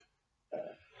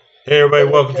Hey everybody,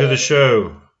 Hey, welcome to the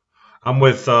show. I'm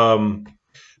with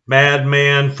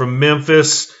Madman from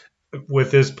Memphis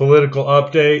with his political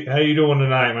update. How you doing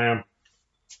tonight, man?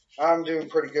 I'm doing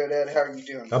pretty good, Ed. How are you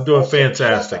doing? I'm But doing also, shut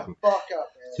fantastic. the fuck up,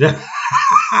 Ed.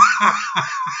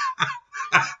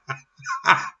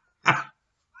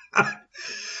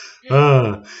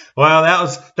 uh, wow,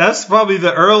 that's probably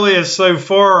the earliest so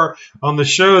far on the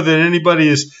show that anybody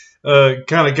has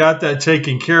kind of got that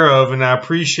taken care of, and I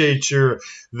appreciate your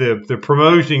the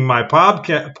promoting my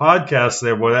podcast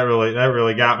there. Boy, that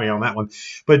really got me on that one.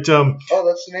 But Oh,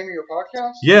 that's the name of your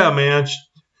podcast? yeah, man, Oh,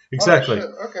 no exactly. shit.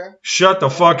 Okay. Shut the All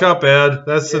fuck right. up, Ed.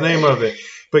 That's the name Yeah. of it.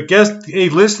 But hey,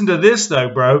 listen to this though,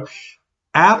 bro. Yeah.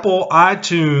 Apple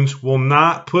iTunes will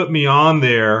not put me on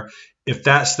there if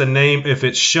that's the name. If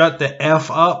it's shut the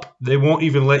F up, they won't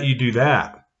even let you do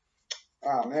that.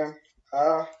 Oh, man.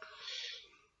 Uh,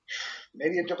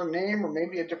 Maybe a different name or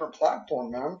maybe a different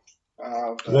platform, man.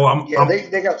 Well, But I'm, yeah, I'm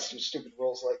they got some stupid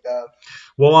rules like that.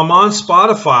 well, I'm on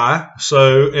Spotify,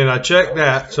 so and I checked Oh,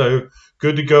 that's that, good. so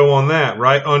good to go on that.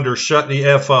 Right under shut the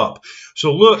F up.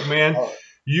 So look, man, Oh,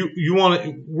 you want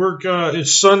to work?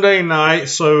 It's Sunday night,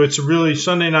 so it's really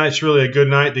Sunday night's really a good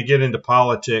night to get into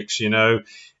politics,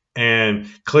 and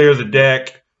clear the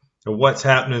deck of what's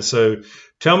happening. So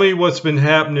tell me what's been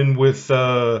happening with.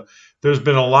 There's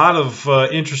been a lot of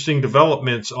interesting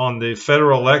developments on the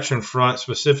federal election front,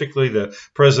 specifically the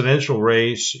presidential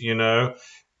race.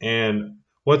 And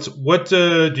what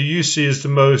do you see as the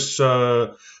most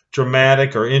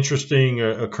dramatic or interesting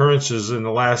occurrences in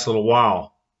the last little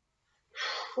while?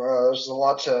 there's a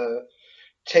lot to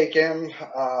take in.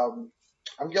 I'm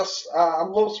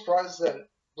a little surprised that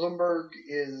Bloomberg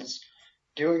is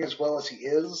doing as well as he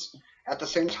is. At the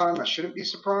same time, I shouldn't be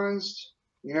surprised.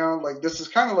 Like this is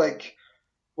kind of like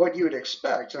what you would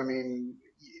expect. I mean,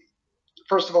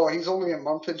 first of all, he's only a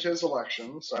month into his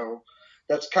election, so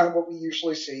that's kind of what we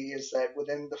usually see is that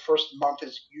within the first month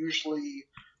is usually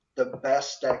the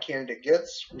best that candidate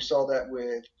gets. We saw that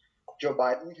with Joe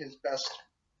Biden. His best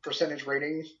percentage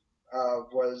rating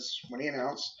was when he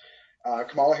announced.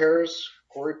 Kamala Harris,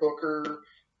 Cory Booker,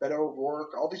 Beto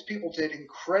O'Rourke, all these people did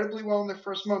incredibly well in their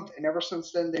first month, and ever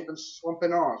since then they've been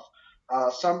slumping off.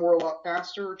 Some were a lot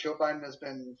faster. Joe Biden has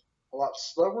been a lot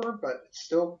slower, but it's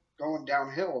still going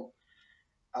downhill.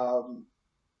 Um,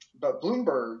 but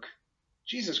Bloomberg,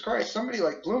 Jesus Christ, somebody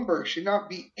like Bloomberg should not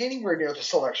be anywhere near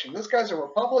this election. This guy's a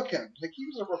Republican. Like he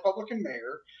was a Republican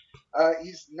mayor.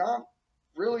 He's not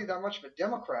really that much of a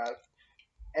Democrat,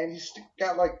 and he's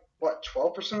got like what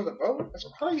 12% of the vote. That's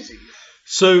crazy.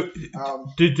 So,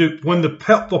 Um, when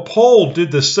yeah. the poll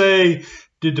did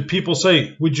the people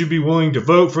say, would you be willing to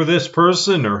vote for this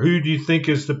person, or who do you think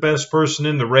is the best person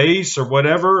in the race, or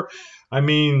whatever? I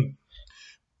mean,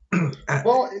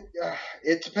 Well,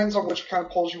 it depends on which kind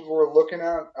of polls you were looking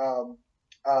at.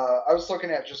 I was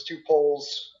looking at just two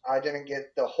polls. I didn't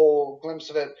get the whole glimpse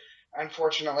of it.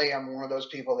 Unfortunately, I'm one of those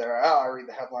people that I read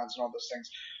the headlines and all those things.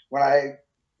 When I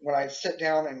when I sit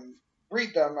down and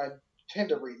read them, I tend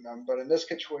to read them. But in this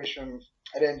situation,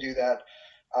 I didn't do that.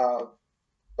 Uh,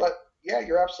 but yeah,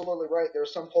 you're absolutely right. There are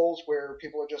some polls where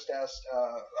people are just asked,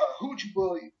 "Who would you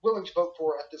willing to vote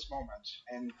for at this moment?"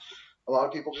 And a lot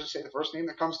of people just say the first name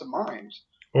that comes to mind.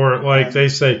 or like they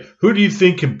And say, who do you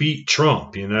think can beat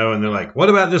Trump? And they're like, what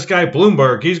about this guy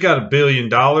Bloomberg? He's got $1 billion.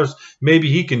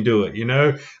 Maybe he can do it.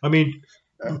 I mean,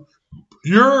 uh,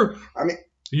 you're I mean,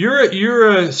 you're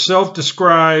a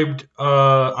self-described.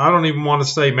 I don't even want to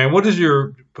say, man. What is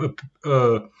your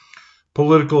uh,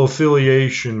 political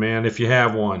affiliation, man? If you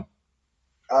have one.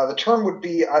 the term would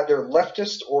be either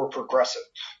leftist or progressive.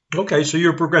 Okay, so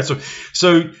you're progressive.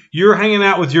 So you're hanging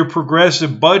out with your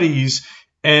progressive buddies,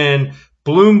 and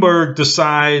Bloomberg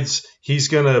decides he's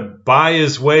going to buy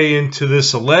his way into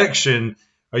this election.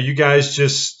 Are you guys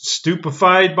just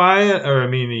stupefied by it, or I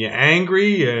mean, are you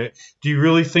angry? Do you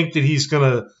really think that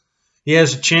he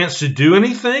has a chance to do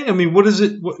anything? I mean, what is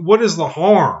it? What is the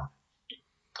harm?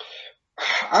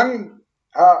 I'm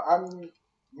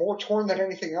more torn than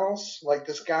anything else. Like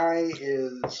this guy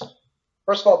is.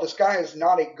 First of all, this guy is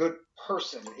not a good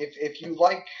person. If you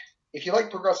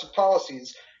like progressive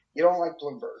policies, you don't like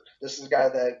Bloomberg. This is a guy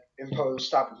that imposed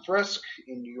stop and frisk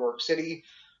in New York City,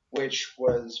 which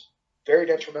was very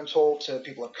detrimental to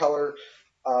people of color.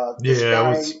 This Yeah, it guy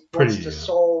was wants pretty. to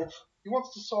solve he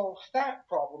wants to solve fat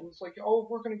problems like, oh,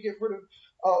 we're going to get rid of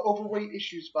overweight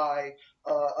issues by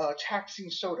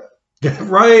taxing soda. No,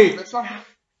 Right. that's not how.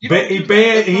 You don't He do that.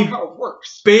 banned That's not he how it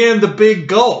works. banned the big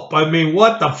gulp. I mean,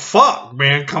 what the fuck,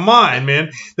 man? Come on, man.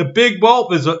 The big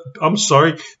gulp is a. I'm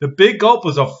sorry. The big gulp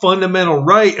is a fundamental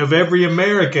right of every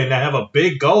American to have a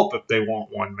big gulp if they want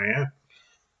one, man.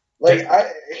 Like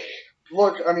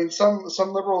look, I mean, some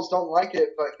liberals don't like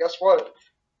it, but guess what?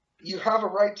 You have a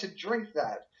right to drink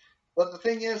that. But the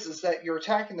thing is that you're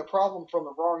attacking the problem from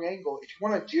the wrong angle. If you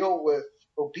want to deal with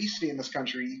obesity in this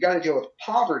country, you got to deal with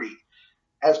poverty.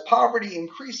 As poverty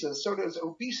increases, so does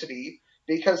obesity,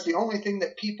 because the only thing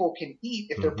that people can eat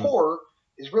if they're Mhm. poor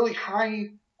is really high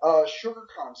sugar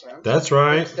content, That's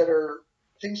right.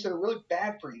 things that are really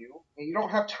bad for you, and you don't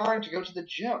have time to go to the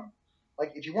gym.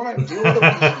 Like if you want to deal with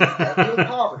obesity, you got to deal with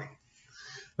poverty.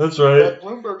 That's right. But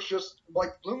Bloomberg's just like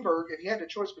Bloomberg. If he had a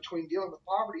choice between dealing with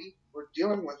poverty or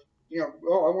dealing with,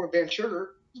 oh, I want to ban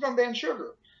sugar, he's going to ban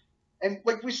sugar. And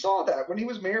like we saw that when he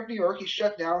was mayor of New York, he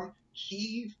shut down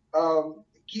key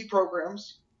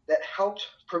programs that helped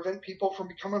prevent people from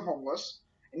becoming homeless.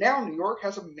 And now New York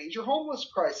has a major homeless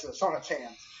crisis on its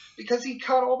hands because he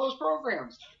cut all those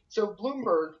programs. So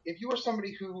Bloomberg, if you are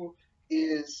somebody who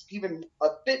is even a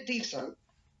bit decent,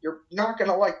 you're not going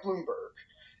to like Bloomberg.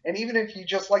 And even if you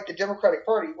just like the Democratic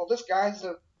Party, well,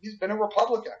 he's been a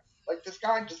Republican. Like this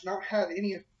guy does not have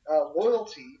any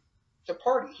loyalty to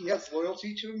party. He has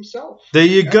loyalty to himself. There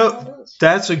you That's go. all it is.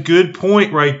 That's a good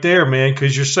point right there, man,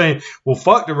 because you're saying, well,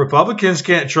 fuck, the Republicans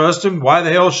can't trust him. Why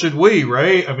the hell should we,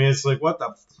 right? I mean, it's like, what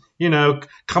the,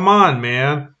 come on,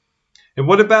 man. And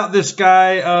what about this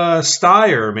guy,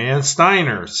 Steyer, man?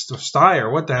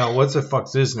 Steyer, what the hell? What's the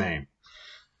fuck's his name?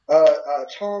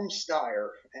 Tom Steyer.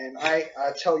 And I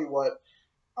tell you what,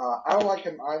 I don't like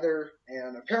him either.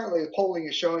 And apparently the polling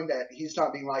is showing that he's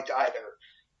not being liked either.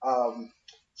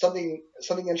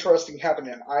 Something interesting happened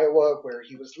in Iowa where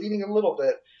he was leading a little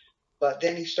bit, but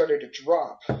then he started to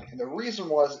drop. And the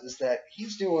reason is that he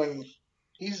was doing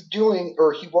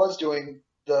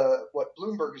what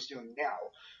Bloomberg is doing now,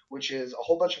 which is a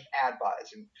whole bunch of ad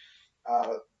buys. And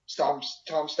Tom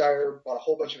Steyer bought a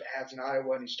whole bunch of ads in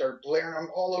Iowa, and he started blaring them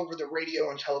all over the radio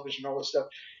and television, all this stuff.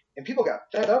 And people got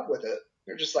fed up with it.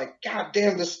 They're just like, God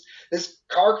damn, this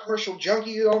car commercial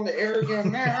junkie on the air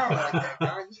again. Man, I don't like that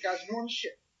guy. This guy's annoying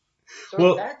shit.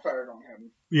 So it backfired on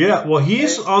him. Yeah, well,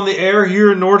 he's on the air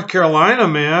here in North Carolina,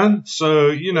 man.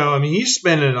 So, I mean, he's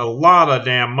spending a lot of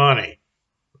damn money.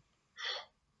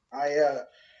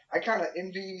 I kind of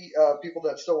envy people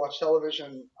that still watch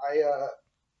television.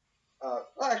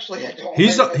 Actually, I don't.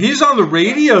 He's on the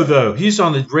radio though. He's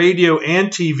on the radio and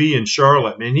TV in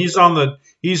Charlotte, man. He's on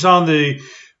the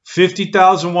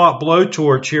 50,000 watt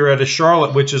blowtorch here out of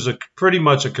Charlotte, which is pretty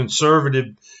much a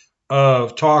conservative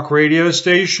talk radio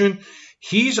station.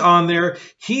 He's on there.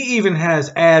 He even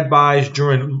has ad buys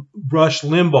during Rush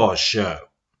Limbaugh's show.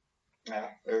 Yeah,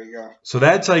 there you go. So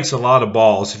that takes a lot of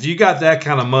balls. If you got that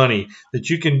kind of money that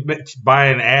you can buy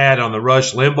an ad on the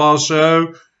Rush Limbaugh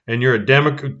show and you're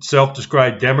a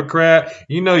self-described Democrat,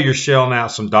 you're shelling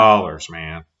out some dollars,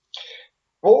 man.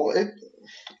 Well,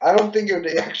 I don't think it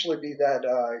would actually be that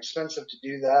expensive to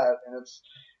do that. And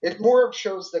it more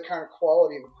shows the kind of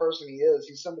quality of a person he is.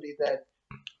 He's somebody that,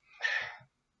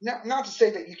 not to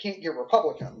say that you can't get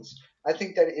Republicans. I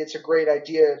think that it's a great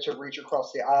idea to reach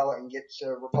across the aisle and get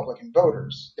to Republican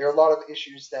voters. There are a lot of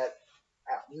issues that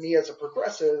me as a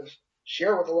progressive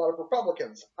share with a lot of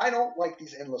Republicans. I don't like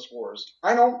these endless wars.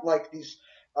 I don't like these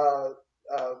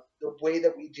the way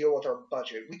that we deal with our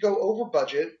budget. We go over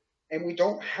budget and we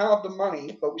don't have the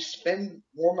money, but we spend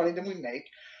more money than we make.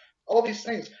 All these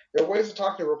things. There are ways to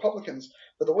talk to Republicans,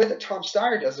 but the way that Tom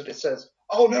Steyer does it, it says,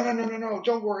 oh, no,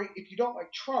 don't worry. If you don't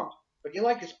like Trump, but you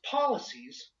like his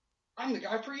policies, I'm the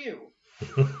guy for you.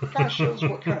 It kind of shows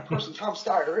what kind of person Tom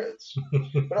Steyer is.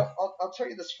 But I'll tell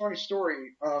you this funny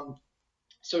story.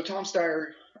 So Tom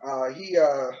Steyer, he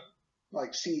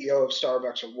like CEO of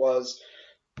Starbucks or was,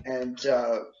 and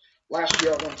last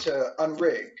year I went to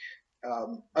Unrig.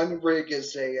 Unrig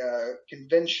is a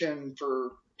convention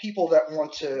for people that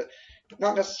want to,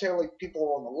 not necessarily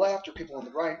people on the left or people on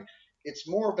the right. It's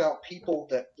more about people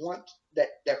that want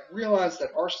that realize that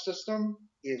our system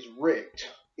is rigged.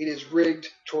 It is rigged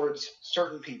towards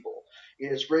certain people.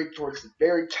 It is rigged towards the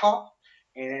very top,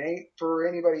 and it ain't for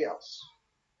anybody else.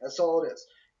 That's all it is.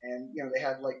 And they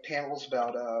had like panels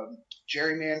about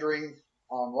gerrymandering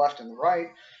on the left and the right.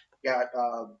 You got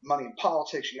money in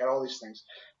politics. You got all these things.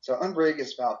 So Unrig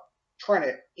is about trying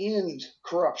to end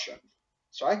corruption.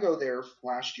 So I go there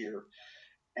last year,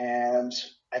 and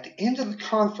at the end of the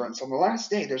conference, on the last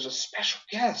day, there's a special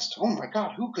guest. Oh my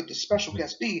God, who could the special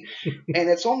guest be? And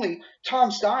it's only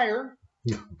Tom Steyer,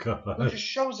 who just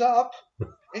shows up,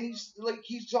 and he's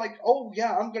like, oh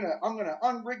yeah, I'm gonna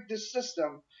unrig this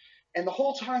system. And the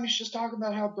whole time he's just talking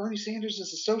about how Bernie Sanders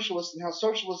is a socialist and how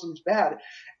socialism's bad,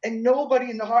 and nobody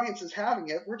in the audience is having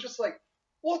it. We're just like,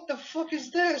 what the fuck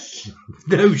is this?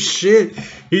 No shit.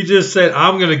 He just said,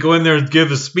 I'm going to go in there and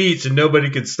give a speech and nobody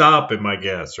could stop him, I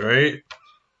guess, right?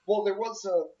 Well, there was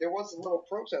a little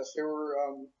protest. Well,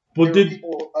 There were did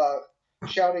people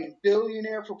shouting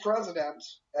 "billionaire for president"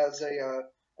 as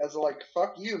a like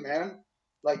fuck you, man.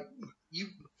 Like you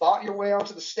fought your way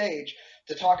onto the stage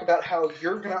to talk about how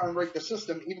you're gonna unrig the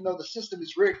system, even though the system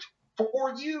is rigged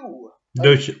for you.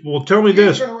 no Like shit. Well, tell me you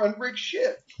ain't this. gonna unrig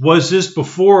shit. Was this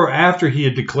before or after he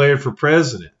had declared for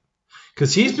president?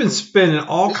 Because he's been spending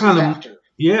all This was kind of after.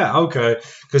 yeah, okay.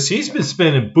 Because he's been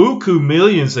spending buku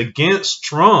millions against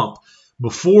Trump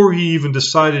before he even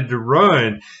decided to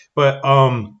run. But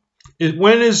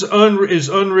when is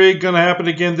Unrig going to happen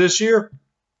again this year?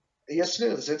 Yes,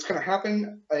 it is. It's gonna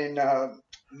happen in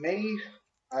May.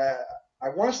 I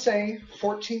want to say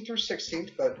 14th through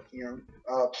 16th, but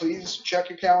please check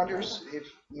your calendars. If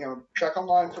check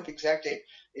online for the exact date.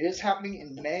 It is happening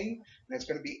in May, and it's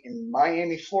going to be in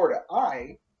Miami, Florida.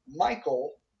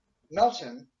 Michael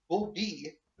Melton, will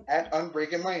be at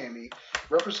Unbreak in Miami,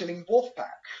 representing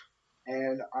Wolfpack,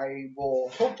 and I will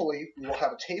hopefully we will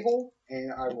have a table,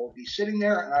 and I will be sitting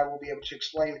there, and I will be able to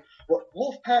explain what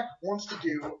Wolfpack wants to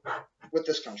do with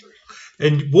this country.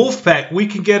 And Wolfpack, we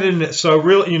can get into so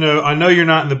really, I know you're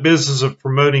not in the business of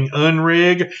promoting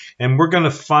Unrig, and we're going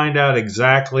to find out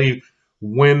exactly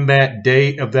when that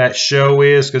date of that show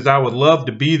is because I would love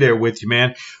to be there with you,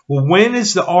 man. Well, when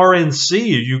is the RNC?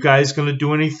 Are you guys going to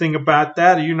do anything about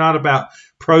that? Are you not about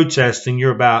protesting?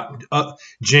 You're about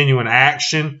genuine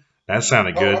action. That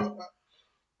sounded good.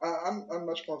 I'm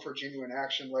much more for genuine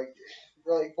action. Like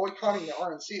boycotting the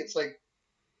RNC. It's like,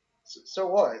 so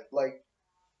what? Like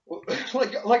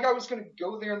I was going to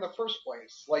go there in the first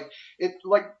place. Like it,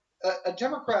 like a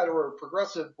Democrat or a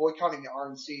progressive boycotting the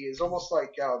RNC is almost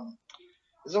like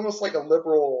a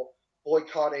liberal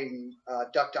boycotting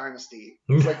Duck Dynasty.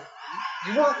 It's like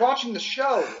you weren't watching the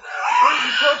show. Why are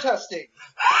you protesting?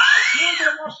 You weren't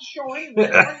going to watch the show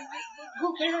anyway.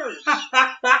 Who cares?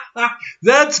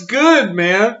 That's good,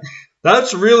 man.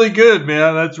 That's really good,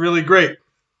 man. That's really great.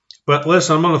 But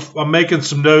listen, I'm making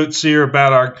some notes here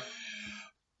about our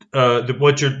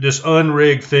this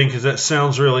unrig thing because that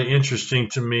sounds really interesting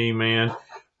to me, man.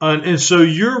 And so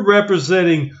you're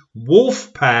representing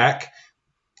Wolfpack,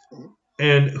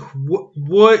 and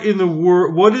what in the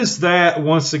world? What is that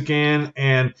once again?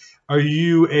 And are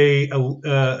you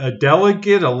a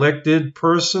delegate, elected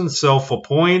person,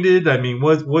 self-appointed? I mean,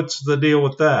 what's the deal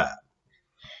with that?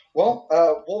 Well,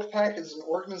 Wolfpack is an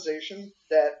organization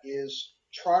that is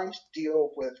trying to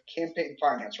deal with campaign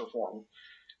finance reform.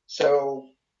 So,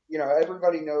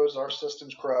 everybody knows our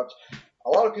system's corrupt. A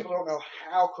lot of people don't know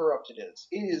how corrupt it is.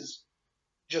 It is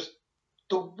just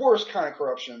the worst kind of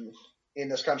corruption in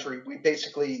this country.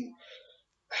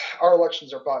 Our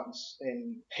elections are bought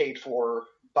and paid for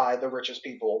by the richest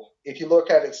people. If you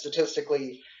look at it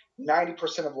statistically,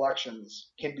 90% of elections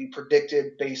can be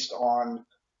predicted based on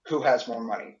who has more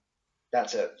money.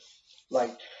 That's it.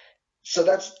 Like,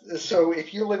 so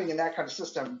if you're living in that kind of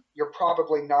system, you're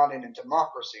probably not in a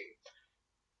democracy,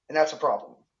 and that's a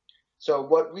problem. So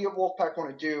what we at Wolfpack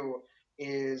want to do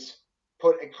is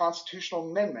put a constitutional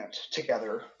amendment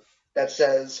together that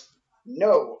says,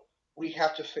 no, we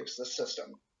have to fix this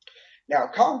system. Now,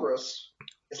 Congress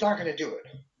is not going to do it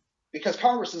because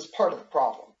Congress is part of the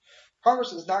problem.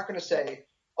 Congress is not going to say,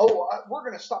 oh, we're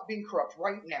going to stop being corrupt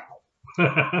right now.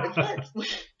 In fact,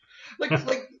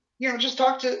 just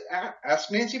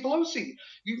ask Nancy Pelosi.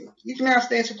 You can ask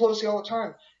Nancy Pelosi all the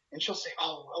time, and she'll say,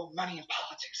 "Oh, money in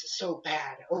politics is so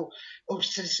bad. Oh,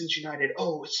 Citizens United.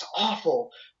 Oh, it's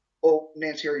awful. Oh,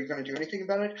 Nancy, are you going to do anything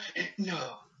about it? No.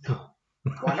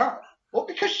 Why not? Well,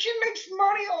 because she makes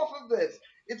money off of this.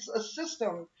 It's a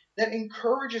system that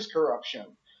encourages corruption.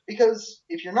 Because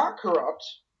if you're not corrupt,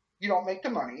 you don't make the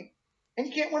money, and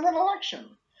you can't win an election.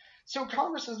 So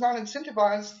Congress is not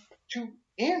incentivized to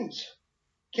end.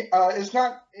 Is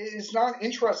not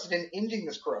interested in ending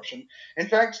this corruption. In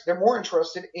fact, they're more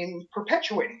interested in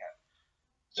perpetuating it.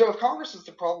 So if Congress is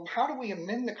the problem, how do we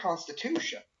amend the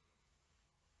Constitution?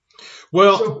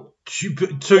 Well,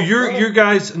 so your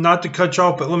guys, not to cut you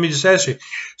off, but let me just ask you.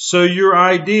 So your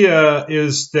idea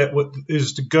is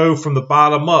to go from the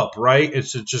bottom up, right?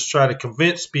 It's to just try to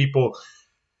convince people.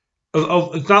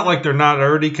 It's not like they're not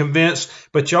already convinced,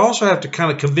 but you also have to kind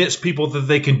of convince people that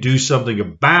they can do something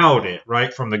about it,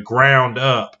 right, from the ground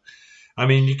up. I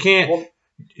mean, you can't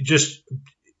just.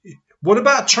 What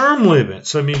about term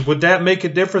limits? I mean, would that make a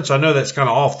difference? I know that's kind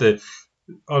of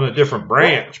on a different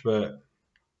branch,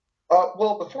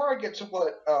 Well, before I get to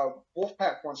what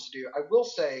Wolfpack wants to do, I will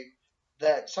say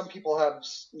that some people have,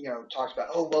 talked about,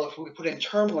 oh, well, if we put in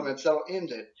term limits, that'll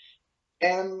end it.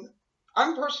 And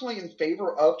I'm personally in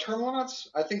favor of term limits.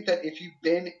 I think that if you've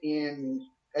been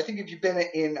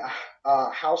in a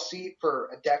House seat for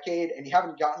a decade and you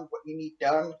haven't gotten what you need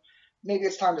done, maybe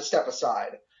it's time to step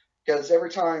aside. Because every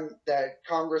time that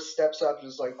Congress steps up and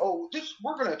is like, oh,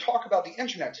 we're going to talk about the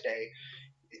internet today,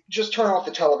 just turn off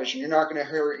the television. You're not going to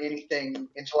hear anything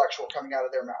intellectual coming out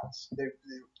of their mouths.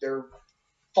 They're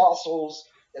fossils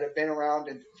that have been around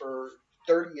for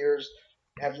 30 years,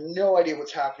 have no idea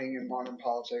what's happening in modern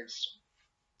politics.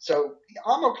 So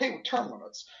I'm okay with term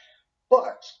limits.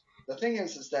 But the thing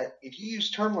is that if you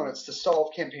use term limits to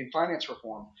solve campaign finance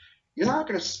reform, you're not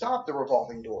going to stop the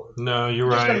revolving door. No, you're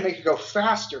You're just going right. to make it go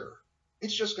faster.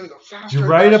 It's just going to go faster. You're and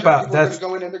right faster. about People are that. going to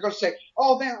go in and they're going to say,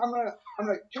 "Oh man, I'm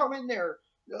gonna come in there,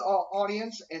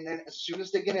 audience," and then as soon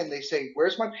as they get in, they say,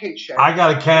 "Where's my paycheck? I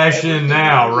got to cash in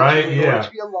now, right? In order to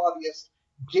be a lobbyist,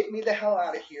 get me the hell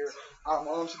out of here. I'm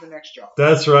on to the next job."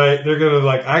 That's right. They're going to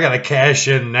I got to cash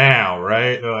in now,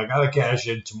 right? They're like, I got to cash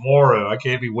in tomorrow. I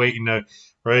can't be waiting to,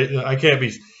 right? I can't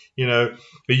be, it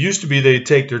used to be they'd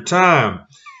take their time.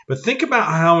 But think about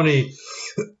how many,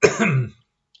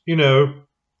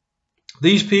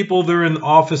 these people, they're in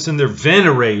office and they're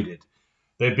venerated.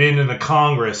 They've been in the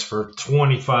Congress for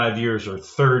 25 years or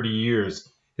 30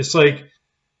 years. It's like,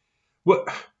 what?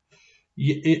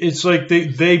 It's like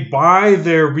they buy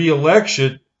their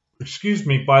reelection,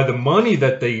 by the money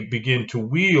that they begin to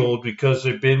wield because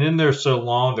they've been in there so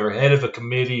long. They're head of a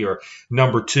committee or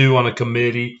number 2 on a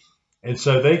committee, and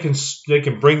so they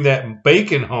can bring that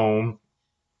bacon home.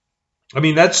 I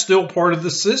mean, that's still part of the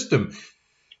system.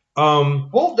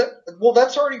 Well,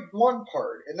 that's already one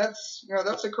part, and that's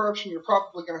the corruption you're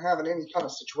probably going to have in any kind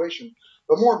of situation.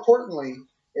 But more importantly,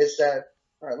 is that,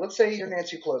 all right, let's say you're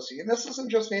Nancy Pelosi, and this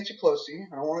isn't just Nancy Pelosi.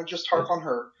 I don't want to just harp on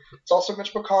her. It's also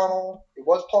Mitch McConnell. It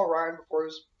was Paul Ryan before he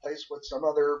was replaced with some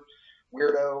other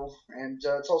weirdo, and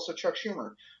it's also Chuck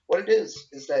Schumer. What it is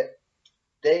that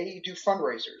they do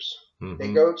fundraisers. Mm-hmm.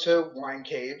 They go to wine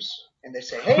caves and they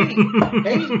say, hey,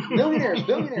 millionaires,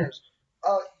 billionaires,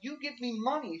 you give me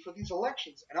money for these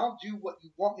elections and I'll do what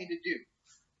you want me to do.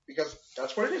 Because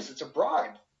that's what it is. It's a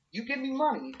bribe. You give me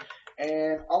money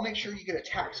and I'll make sure you get a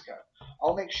tax cut.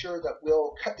 I'll make sure that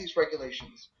we'll cut these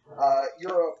regulations.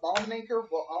 You're a bomb maker?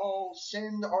 Well, I'll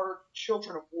send our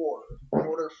children of war in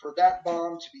order for that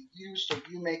bomb to be used so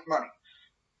you make money.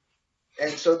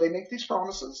 And so they make these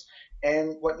promises.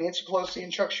 And what Nancy Pelosi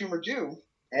and Chuck Schumer do,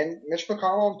 and Mitch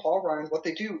McConnell and Paul Ryan, what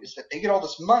they do is that they get all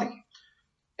this money.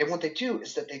 And what they do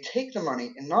is that they take the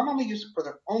money and not only use it for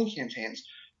their own campaigns,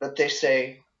 but they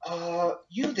say,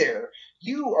 you there,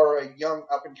 you are a young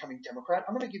up-and-coming Democrat.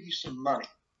 I'm going to give you some money.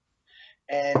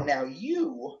 And now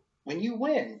you, when you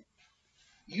win,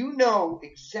 you know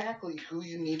exactly who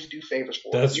you need to do favors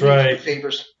for. That's you right. Need to do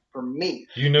favors for me.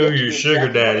 You know who your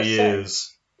sugar daddy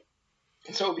is.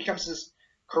 And so it becomes this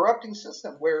corrupting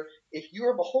system where if you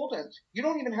are beholden, you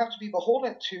don't even have to be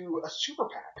beholden to a super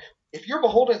PAC. If you're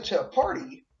beholden to a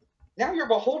party, now you're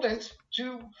beholden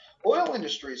to oil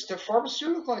industries, to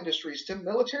pharmaceutical industries, to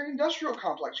military industrial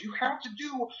complex. You have to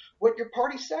do what your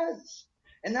party says.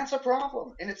 And that's a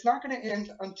problem. And it's not going to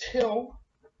end until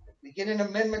we get an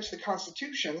amendment to the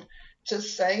Constitution to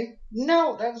say,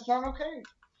 no, that is not okay.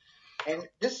 And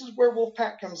this is where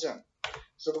Wolfpack comes in.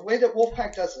 So the way that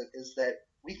Wolfpack does it is that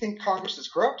we think Congress is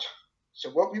corrupt.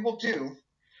 So what we will do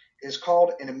is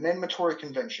called an amendmentary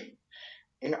convention.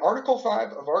 In Article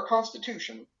 5 of our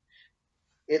Constitution,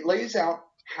 it lays out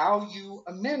how you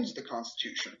amend the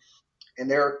Constitution. And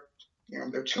there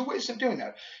are 2 ways of doing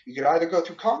that. You could either go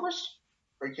through Congress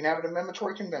or you can have an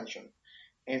amendmentary convention.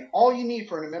 And all you need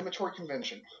for an amendmentary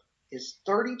convention is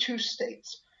 32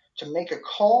 states to make a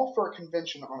call for a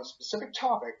convention on a specific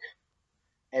topic,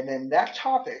 and then that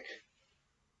topic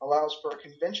allows for a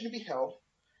convention to be held.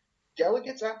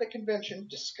 Delegates at the convention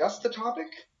discuss the topic,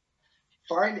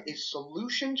 find a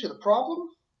solution to the problem,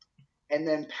 and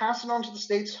then pass it on to the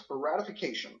states for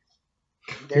ratification.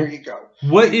 There you go.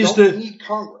 What you is don't need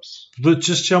Congress. But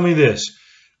just tell me this.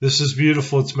 This is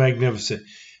beautiful. It's magnificent.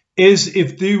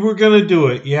 If they were going to do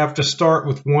it, you have to start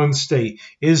with one state.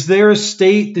 Is there a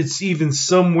state that's even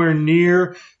somewhere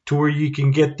near to where you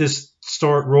can get this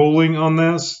start rolling on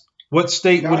this? What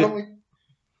state would it?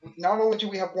 Not only do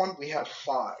we have one, we have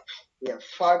 5. We have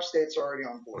 5 states already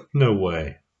on board. No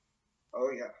way.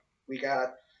 Oh, yeah. We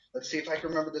got, let's see if I can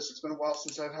remember this. It's been a while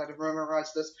since I've had to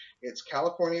memorize this. It's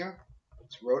California.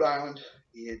 It's Rhode Island.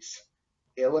 It's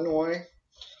Illinois.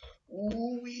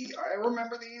 Ooh, I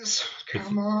remember these.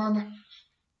 Come on.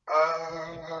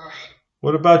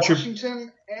 What about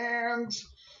Washington and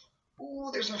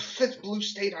there's a fifth blue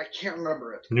state. I can't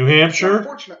remember it. New Hampshire?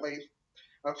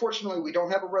 Unfortunately, we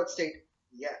don't have a red state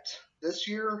yet. This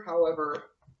year, however,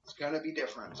 it's going to be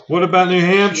different. What about New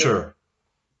Hampshire?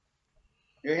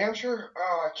 New Hampshire?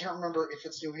 Oh, I can't remember if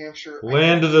it's New Hampshire.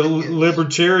 Land of the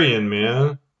libertarian,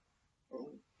 man.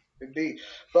 Could be.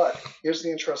 But here's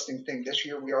the interesting thing. This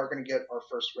year, we are going to get our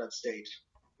first red state.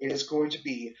 It is going to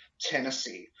be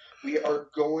Tennessee. We are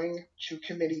going to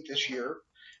committee this year.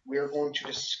 We are going to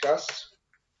discuss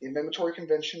the Amendmentary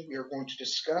Convention. We are going to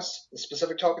discuss the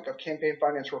specific topic of campaign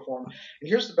finance reform. And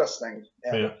here's the best thing.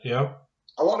 Yeah.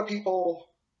 A lot of people,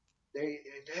 they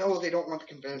don't want the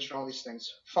convention, all these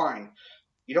things. Fine.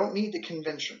 You don't need the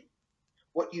convention.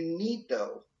 What you need,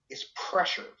 though, is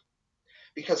pressure.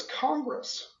 Because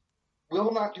Congress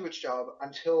will not do its job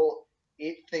until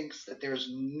it thinks that there's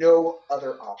no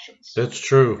other options. That's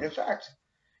true.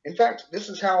 In fact, this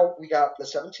is how we got the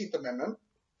 17th Amendment,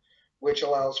 which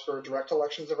allows for direct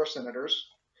elections of our senators.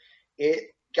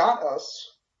 It got us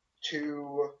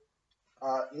to,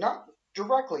 not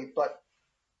directly, but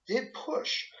did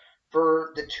push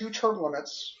for the 2-term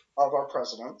limits of our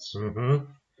presidents. Mm-hmm.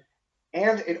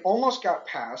 And it almost got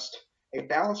passed a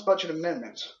balanced budget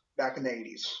amendment back in the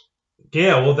 80s.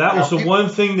 Yeah, well, that was the one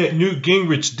thing that Newt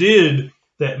Gingrich did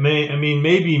that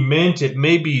maybe meant it,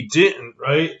 maybe didn't,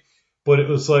 right? But it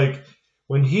was like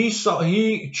when he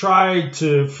tried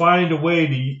to find a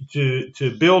way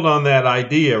to build on that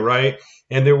idea, right?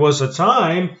 And there was a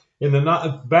time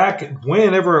back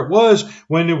whenever it was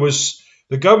when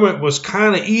the government was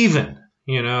kind of even.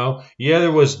 Yeah,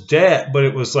 there was debt, but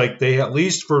it was like they, at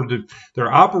least for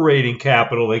their operating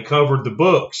capital, they covered the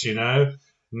books,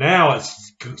 Now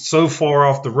it's so far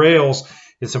off the rails,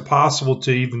 it's impossible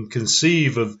to even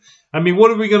conceive of.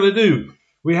 What are we going to do?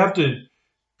 We have to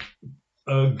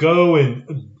go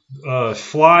and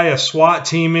fly a SWAT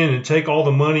team in and take all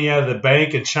the money out of the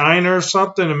bank in China or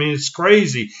something? It's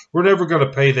crazy. We're never going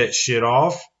to pay that shit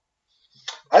off.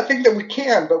 I think that we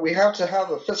can, but we have to have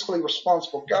a fiscally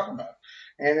responsible government.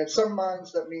 And in some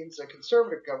minds, that means a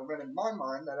conservative government. In my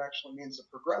mind, that actually means a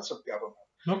progressive government.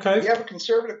 Okay. If you have a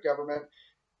conservative government,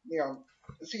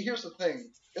 see, here's the thing.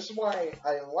 This is why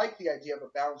I like the idea of a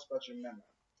balanced budget amendment.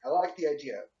 I like the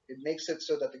idea. It makes it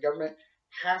so that the government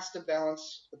has to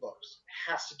balance the books,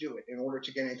 has to do it in order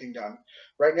to get anything done.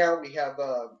 Right now, we have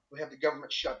the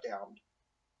government shutdown.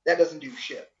 That doesn't do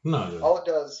shit. No. All it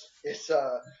does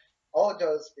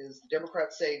is the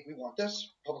Democrats say we want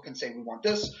this, Republicans say we want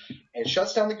this, and it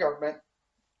shuts down the government. A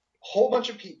whole bunch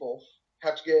of people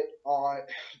have to get on.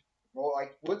 Well,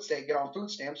 I would say get on food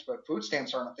stamps, but food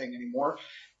stamps aren't a thing anymore.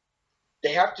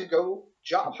 They have to go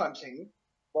job hunting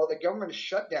while the government is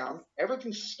shut down.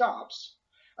 Everything stops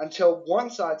until one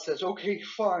side says, okay,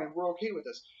 fine, we're okay with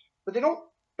this. But they don't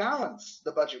balance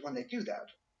the budget when they do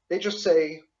that. They just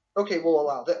say, okay, we'll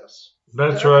allow this.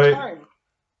 That's right.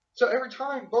 So every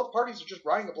time, both parties are just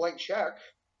writing a blank check.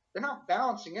 They're not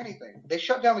balancing anything. They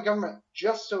shut down the government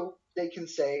just so they can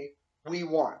say, we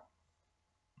won.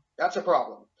 That's a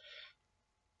problem.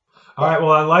 All right,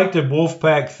 well, I like the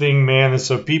Wolfpack thing, man. And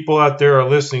so people out there, our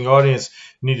listening audience,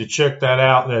 need to check that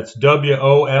out. That's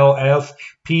WOLFPAC.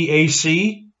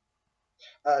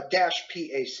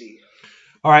 -PAC.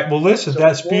 All right, well, listen,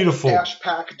 that's beautiful.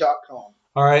 Wolf-pack.com.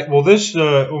 All right, well, this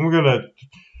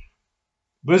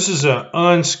is an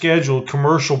unscheduled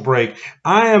commercial break.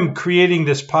 I am creating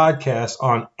this podcast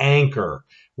on Anchor,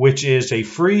 which is a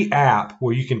free app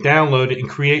where you can download it and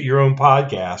create your own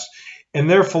podcast. And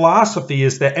their philosophy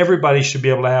is that everybody should be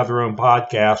able to have their own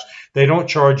podcast. They don't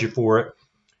charge you for it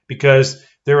because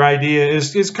their idea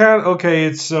is kind of, okay,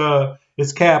 it's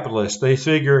capitalist. They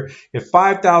figure if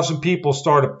 5,000 people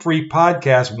start a free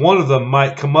podcast, one of them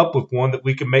might come up with one that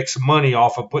we can make some money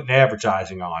off of putting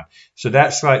advertising on. So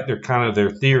that's like their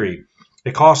theory.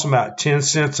 It costs them about 10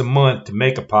 cents a month to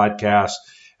make a podcast.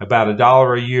 About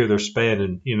 $1 a year they're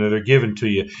spending, they're giving to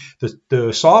you.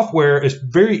 The software is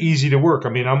very easy to work.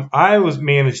 I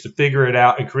managed to figure it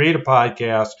out and create a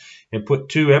podcast and put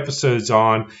 2 episodes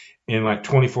on in like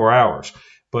 24 hours.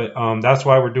 But that's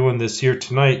why we're doing this here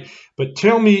tonight. But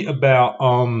tell me about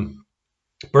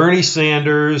Bernie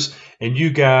Sanders and you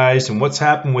guys and what's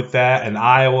happened with that and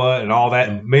Iowa and all that,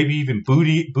 and maybe even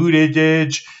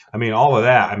Buttigieg. All of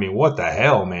that. What the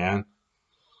hell, man?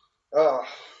 Oh,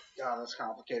 God, that's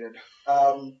complicated.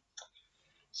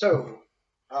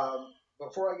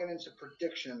 Before I get into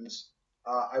predictions,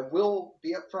 I will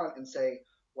be upfront and say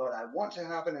what I want to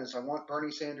happen is I want Bernie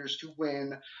Sanders to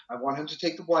win. I want him to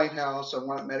take the White House. I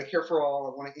want Medicare for all.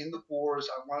 I want to end the wars.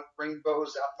 I want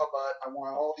rainbows out my butt. I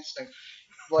want all these things.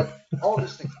 All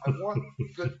these things. I want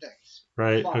good things.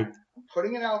 Right. Fine. I'm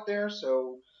putting it out there,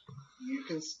 so you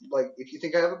can, like, if you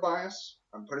think I have a bias,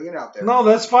 I'm putting it out there. No,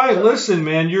 that's fine. So, Listen,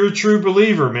 man, you're a true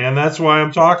believer, man. That's why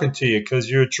I'm talking to you, because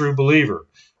you're a true believer.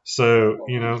 So, well,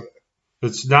 you thank know, you.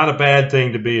 it's not a bad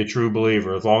thing to be a true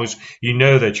believer as long as you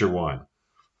know that you're one.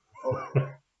 Okay.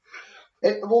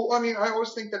 Well, I mean, I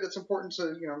always think that it's important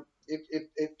to,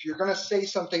 if you're going to say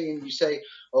something and you say,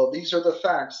 oh, these are the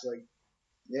facts, like,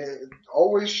 yeah,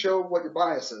 always show what your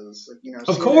bias is. Like,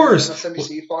 Of CNN, course.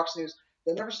 MSNBC, Fox News,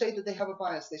 they never say that they have a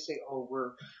bias. They say, oh,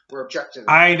 we're objective.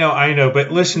 I know,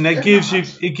 but listen, They're not.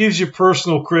 it gives you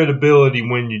personal credibility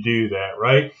when you do that,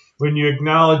 right? When you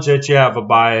acknowledge that you have a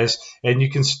bias, and you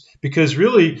can, because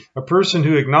really a person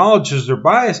who acknowledges their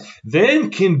bias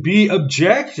then can be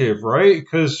objective, right?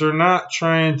 Because they're not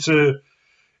trying to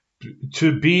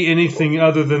be anything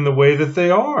other than the way that they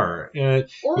are.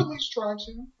 Or at least try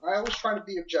to. I always try to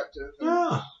be objective, and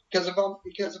Yeah. because if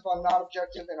I'm not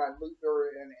objective and I lose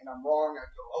and I'm wrong, I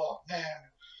go, oh man,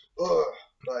 ugh.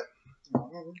 But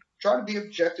try to be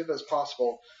objective as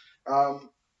possible. Um,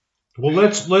 Well,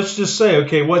 let's just say,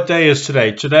 okay, what day is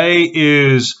today? Today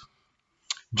is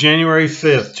January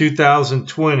 5th,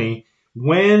 2020.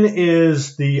 When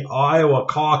is the Iowa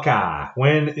caucus?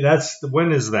 When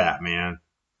is that, man?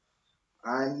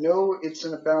 I know it's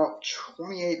in about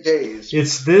 28 days.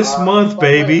 It's this month,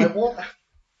 By the way, baby.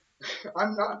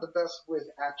 I'm not the best with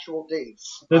actual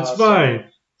dates. That's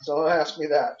fine. So don't ask me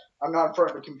that. I'm not in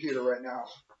front of a computer right now.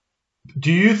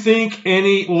 Do you think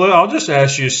well, I'll just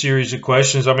ask you a series of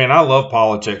questions. I mean, I love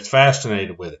politics,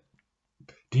 fascinated with it.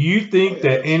 Do you think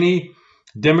that any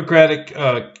Democratic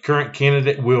current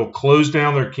candidate will close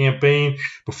down their campaign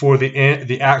before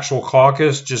the actual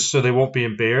caucus, just so they won't be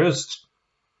embarrassed?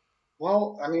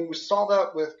 Well, I mean, we saw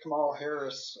that with Kamala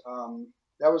Harris.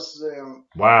 That was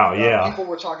wow, yeah. People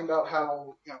were talking about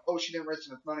how oh, she didn't raise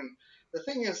enough money. The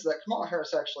thing is that Kamala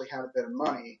Harris actually had a bit of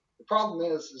money. The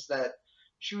problem is that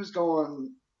she was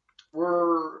going.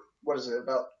 What is it?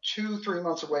 About 2-3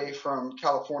 months away from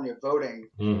California voting,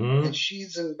 and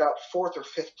she's in about 4th or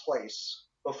 5th place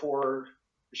before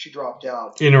she dropped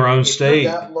out. In her own if state.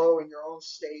 You're that low in your own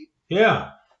state.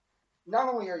 Yeah.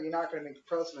 Not only are you not going to make the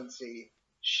presidency,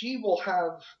 she will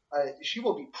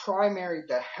be primaried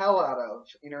the hell out of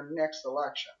in her next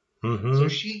election. So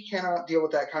she cannot deal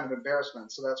with that kind of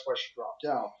embarrassment. So that's why she dropped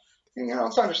out. And,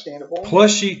 it's understandable.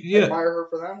 Plus, I admire her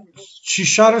for that. She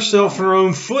shot herself in her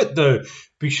own foot, though.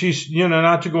 Because she's,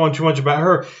 not to go on too much about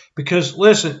her. Because,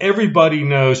 listen, everybody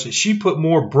knows that she put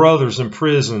more brothers in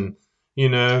prison,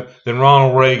 than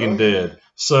Ronald Reagan did.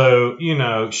 So,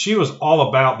 she was all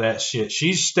about that shit.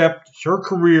 Her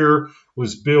career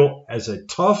was built as a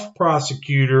tough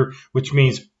prosecutor, which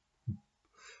means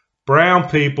brown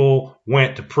people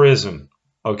went to prison.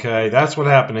 Okay, that's what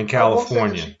happened in California. I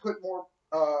won't say that she put more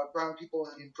brown people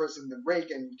in prison than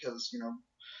Reagan because,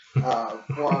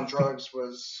 war on drugs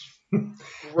was.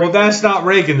 Well, that's not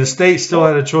Reagan. The state still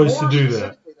had a choice to do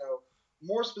that.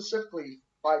 More specifically,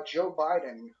 by Joe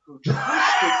Biden, who twisted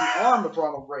the arm of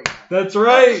Ronald Reagan. That's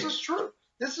right. This is true.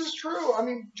 This is true. I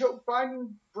mean, Joe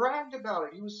Biden bragged about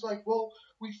it. He was like, well,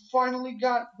 we finally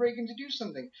got Reagan to do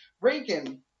something.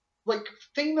 Reagan,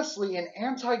 famously an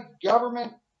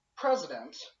anti-government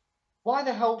president, why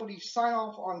the hell would he sign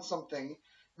off on something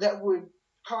that would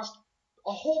cost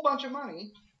a whole bunch of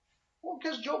money? Well,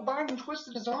 because Joe Biden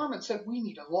twisted his arm and said, we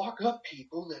need to lock up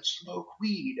people that smoke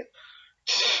weed.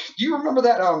 Do you remember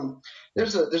that?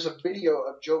 There's a video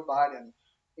of Joe Biden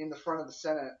in the front of the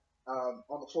Senate,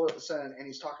 on the floor of the Senate, and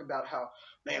he's talking about how,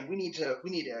 man, we need to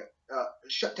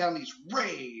shut down these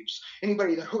raves.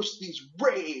 Anybody that hosts these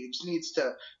raves needs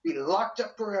to be locked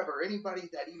up forever. Anybody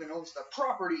that even owns the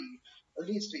property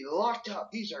needs to be locked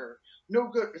up. These are no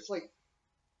good. It's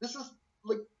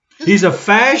he's a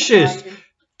fascist.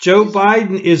 Joe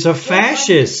Biden is a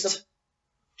fascist.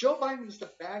 Joe Biden is the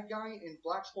bad guy in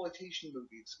blaxploitation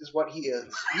movies, is what he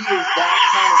is. He is that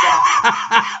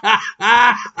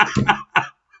kind of guy.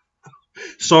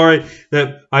 Sorry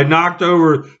that I knocked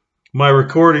over my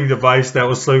recording device. That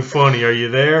was so funny. Are you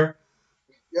there?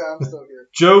 Yeah, I'm still here.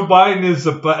 Joe Biden is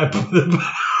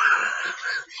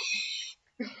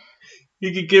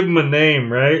You could give him a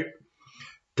name, right?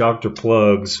 Dr.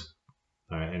 Plugs.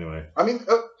 All right, anyway. I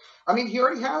mean, he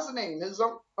already has a name. His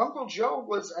Uncle Joe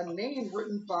was a name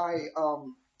written by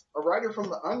a writer from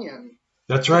The Onion.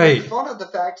 That's right. Make fun of the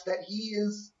fact that he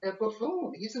is a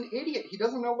buffoon. He's an idiot. He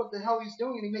doesn't know what the hell he's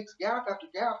doing, and he makes gaffe after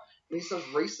gaffe. And he says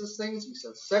racist things, he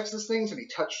says sexist things, and he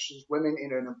touches women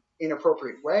in an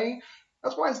inappropriate way.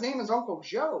 That's why his name is Uncle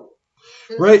Joe.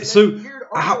 Right. So weird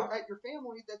uncle at your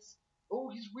family.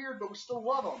 He's weird, but we still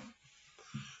love him.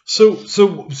 So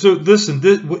listen.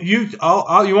 You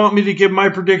want me to give my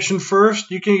prediction first?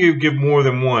 You can give more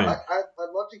than one. I'd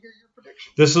love to hear your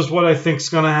prediction. This is what I think is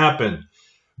going to happen.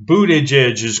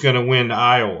 Buttigieg is going to win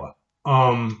Iowa.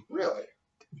 Really?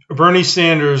 Bernie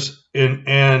Sanders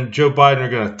and Joe Biden are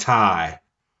going to tie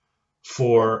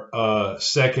for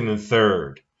second and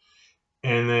third.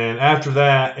 And then after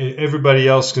that, everybody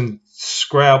else can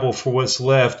scrabble for what's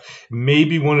left.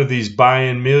 Maybe one of these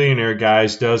buy-in millionaire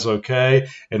guys does okay,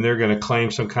 and they're going to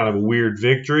claim some kind of a weird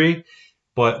victory.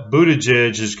 But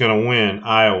Buttigieg is going to win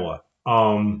Iowa.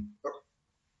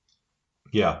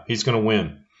 Yeah, he's going to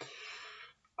win.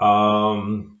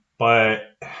 But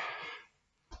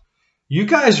you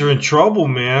guys are in trouble,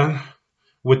 man.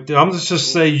 I'm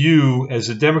just say you as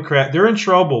a Democrat, they're in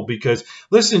trouble because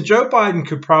listen, Joe Biden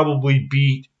could probably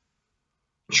beat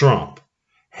Trump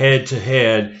head to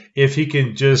head if he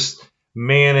can just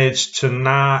manage to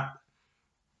not,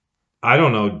 I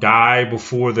don't know, die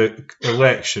before the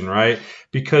election, right?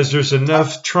 Because there's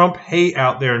enough Trump hate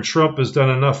out there and Trump has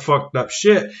done enough fucked up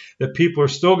shit that people are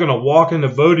still going to walk in the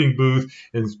voting booth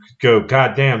and go,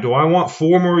 God damn, do I want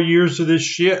 4 more years of this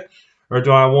shit? Or do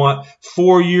I want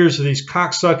 4 years of these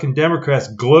cocksucking Democrats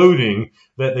gloating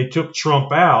that they took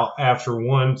Trump out after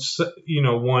one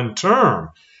term?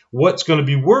 What's going to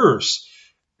be worse?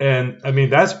 And I mean,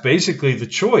 that's basically the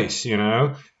choice,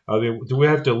 do we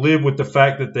have to live with the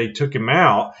fact that they took him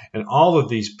out and all of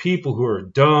these people who are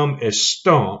dumb as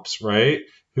stumps, right?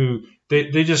 Who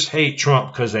they just hate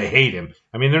Trump because they hate him.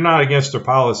 I mean, they're not against their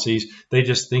policies. They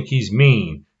just think he's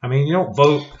mean. I mean, you don't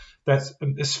vote.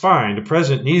 It's fine. The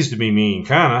president needs to be mean,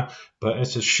 kind of, but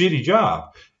it's a shitty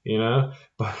job,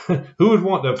 But who would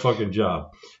want that fucking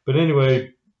job? But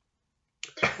anyway.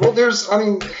 Well,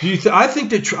 I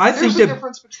think that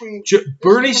difference between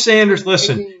Bernie Sanders.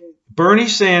 Listen, Bernie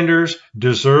Sanders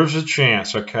deserves a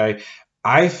chance. Okay,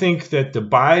 I think that the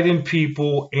Biden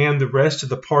people and the rest of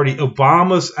the party,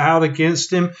 Obama's out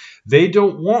against him. They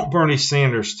don't want Bernie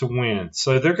Sanders to win,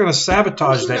 so they're going to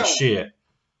sabotage that shit.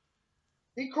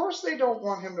 Of course they don't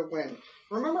want him to win.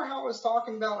 Remember how I was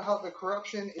talking about how the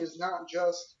corruption is not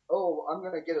just, oh, I'm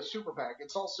going to get a super PAC.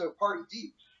 It's also party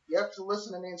deep. You have to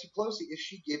listen to Nancy Pelosi if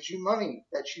she gives you money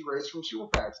that she raised from super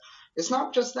PACs. It's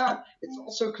not just that. It's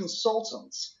also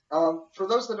consultants. For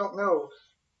those that don't know,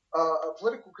 a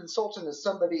political consultant is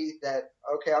somebody that,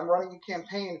 okay, I'm running a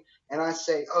campaign and I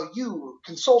say, oh, you,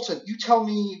 consultant, you tell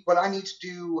me what I need to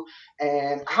do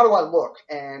and how do I look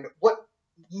and what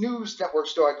news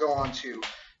networks do I go on to?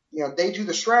 They do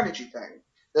the strategy thing.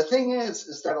 The thing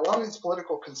is that a lot of these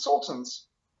political consultants,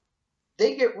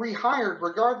 they get rehired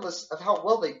regardless of how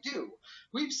well they do.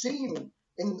 We've seen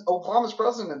in Obama's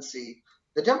presidency,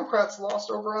 the Democrats lost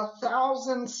over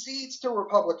 1,000 seats to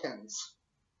Republicans.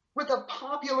 With a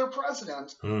popular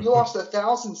president, you lost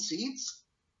 1,000 seats,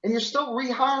 and you're still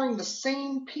rehiring the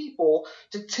same people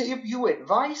to give you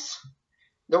advice.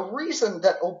 The reason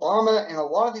that Obama and a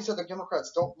lot of these other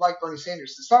Democrats don't like Bernie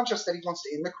Sanders is not just that he wants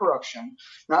to end the corruption,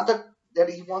 not that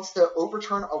he wants to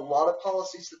overturn a lot of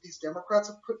policies that these Democrats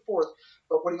have put forth,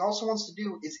 but what he also wants to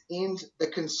do is end the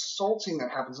consulting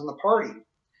that happens in the party.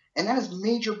 And that is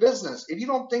major business. If you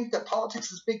don't think that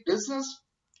politics is big business,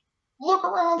 look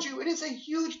around you. It is a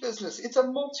huge business. It's a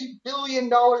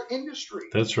multi-billion-dollar industry.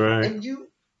 That's right.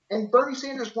 And Bernie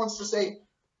Sanders wants to say,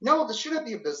 no, this shouldn't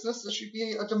be a business. This should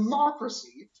be a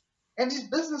democracy. And these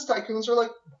business tycoons are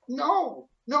like, no,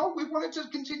 we want it to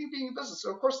continue being a business.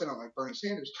 So, of course, they don't like Bernie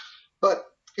Sanders. But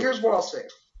here's what I'll say.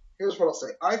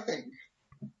 I think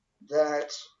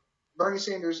that Bernie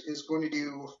Sanders is going to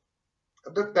do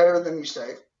a bit better than you say.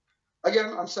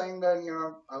 Again, I'm saying that,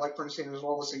 I like Bernie Sanders and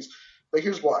all those things. But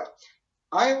here's why.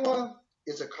 Iowa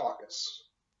is a caucus.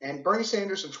 And Bernie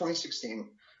Sanders in 2016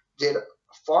 did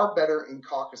far better in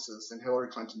caucuses than Hillary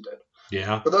Clinton did.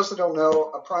 Yeah. For those that don't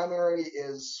know, a primary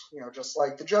is, just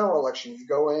like the general election. You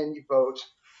go in, you vote,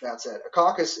 that's it. A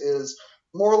caucus is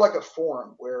more like a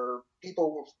forum where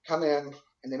people come in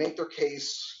and they make their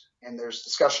case and there's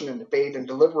discussion and debate and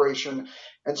deliberation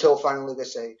until finally they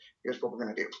say, here's what we're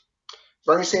going to do.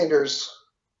 Bernie Sanders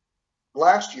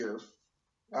last year,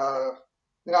 I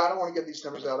don't want to get these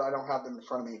numbers out. I don't have them in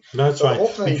front of me. No, that's fine. The whole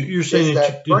thing is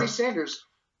that Bernie Sanders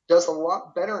does a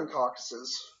lot better in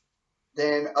caucuses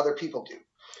than other people do,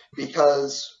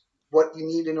 because what you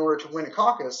need in order to win a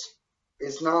caucus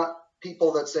is not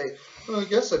people that say, I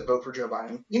guess I'd vote for Joe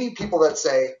Biden. You need people that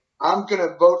say, I'm going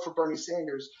to vote for Bernie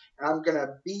Sanders, and I'm going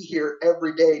to be here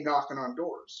every day knocking on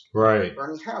doors. Right.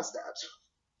 Bernie has that.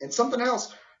 And something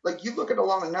else, like you look at a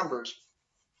lot of numbers,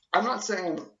 I'm not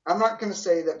going to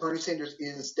say that Bernie Sanders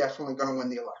is definitely going to win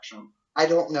the election. I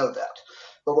don't know that.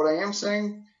 But what I am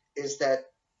saying is that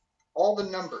all the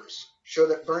numbers show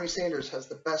that Bernie Sanders has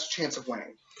the best chance of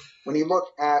winning. When you look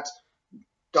at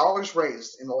dollars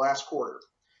raised in the last quarter,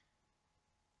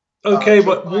 Okay, Joe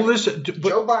but well, Biden, listen.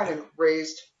 Joe Biden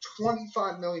raised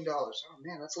 $25 million. Oh,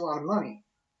 man, that's a lot of money.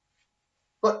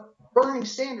 But Bernie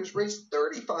Sanders raised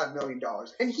 $35 million,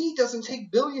 and he doesn't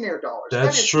take billionaire dollars. That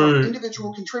That's is from true.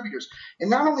 individual contributors. And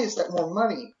not only is that more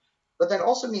money, but that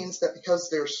also means that because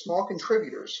they're small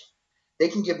contributors, they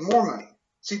can give more money.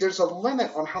 See, there's a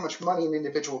limit on how much money an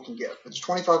individual can give. It's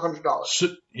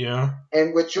 $2,500. Yeah.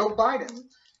 And with Joe Biden,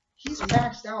 he's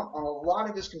maxed out on a lot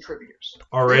of his contributors.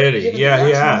 Already. They've given Yeah, the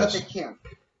he maximum has. that they can.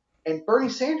 And Bernie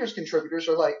Sanders contributors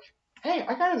are like, hey,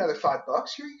 I got another $5.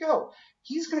 Here you go.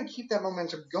 He's going to keep that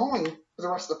momentum going for the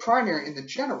rest of the primary in the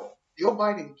general. Joe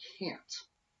Biden can't.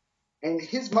 And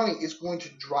his money is going to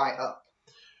dry up.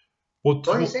 Well,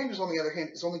 Bernie Sanders, on the other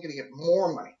hand, is only going to get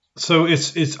more money. So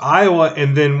it's Iowa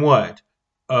and then what?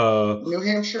 New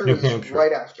Hampshire is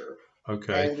right after.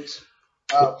 Okay. And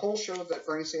polls show that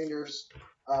Bernie Sanders,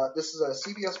 this is a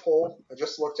CBS poll I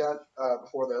just looked at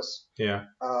before this. Yeah.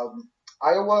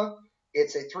 Iowa,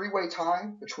 it's a three-way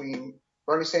tie between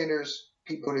Bernie Sanders,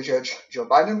 Pete Buttigieg, Joe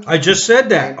Biden. I just said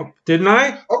that, didn't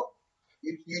I? Oh,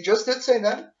 you just did say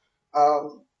that.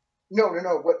 No.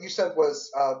 What you said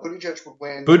was Buttigieg would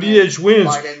win. Buttigieg wins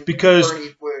Biden, because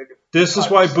Bernie would. This is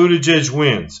why Buttigieg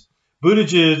wins.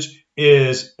 Buttigieg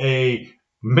is a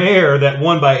mayor that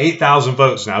won by 8,000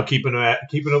 votes now, keeping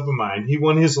open mind. He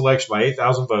won his election by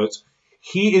 8,000 votes.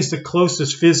 He is the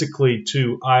closest physically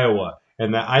to Iowa,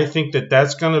 and I think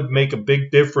that's going to make a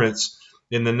big difference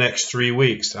in the next 3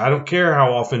 weeks. I don't care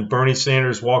how often Bernie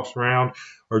Sanders walks around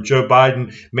or Joe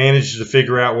Biden manages to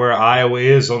figure out where Iowa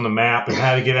is on the map and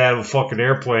how to get out of a fucking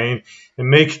airplane and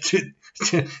make it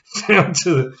down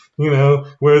to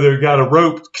where they've got a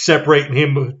rope separating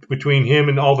him between him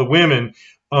and all the women.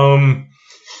 Of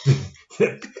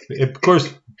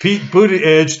course, Pete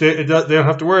Buttigieg, they don't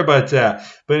have to worry about that.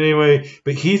 But anyway,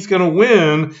 he's going to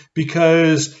win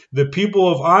because the people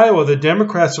of Iowa, the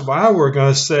Democrats of Iowa, are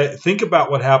going to think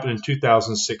about what happened in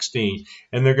 2016,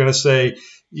 and they're going to say,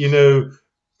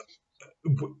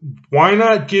 why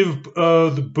not give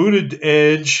the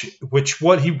Buttigieg,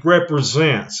 what he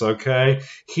represents, okay?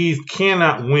 He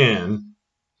cannot win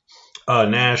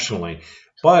nationally,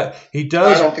 but he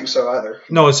does. I don't think so either.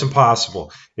 No, it's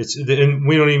impossible. And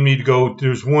we don't even need to go.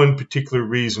 There's one particular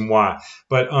reason why,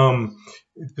 but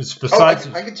besides,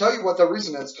 I can tell you what the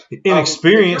reason is.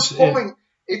 Inexperience.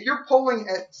 If you're polling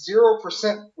at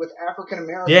 0% with African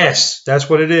Americans, yes, that's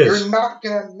what it is. You're not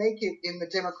going to make it in the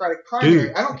Democratic primary.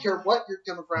 Dude. I don't care what your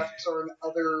demographics are in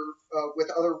with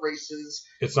other races.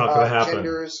 It's not going to happen.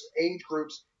 Genders, age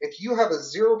groups. If you have a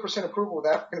 0% approval with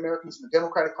African Americans in the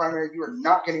Democratic primary, you are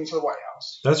not getting to the White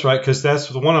House. That's right, because that's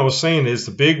the one I was saying is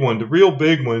the big one. The real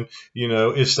big one,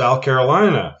 is South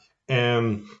Carolina,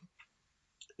 and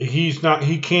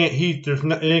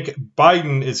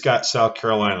Biden has got South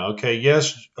Carolina. Okay.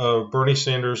 Yes. Bernie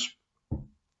Sanders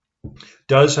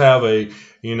does have an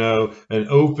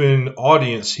open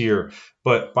audience here,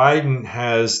 but Biden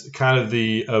has kind of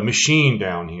the machine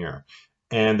down here,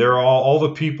 and they're all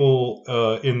the people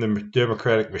in the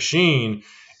Democratic machine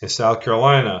in South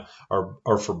Carolina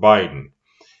are for Biden.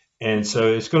 And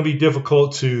so it's going to be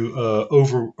difficult to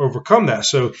overcome that.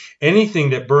 So anything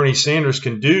that Bernie Sanders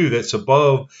can do that's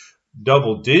above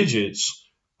double digits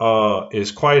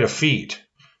is quite a feat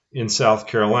in South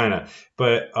Carolina.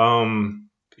 But in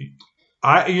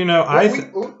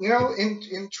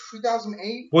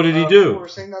 2008, what did he do? Were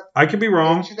saying that I could be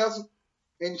wrong.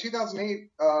 In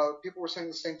 2008, people were saying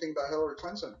the same thing about Hillary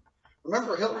Clinton.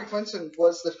 Remember, Hillary Clinton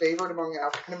was the favorite among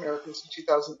African Americans in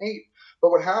 2008. But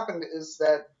what happened is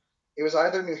that it was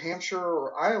either New Hampshire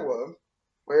or Iowa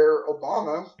where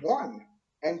Obama won.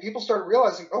 And people started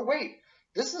realizing, oh, wait,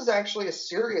 this is actually a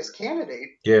serious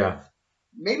candidate. Yeah.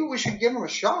 Maybe we should give him a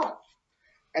shot.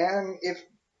 And if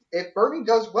Bernie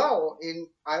does well in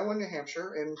Iowa and New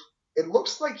Hampshire, and it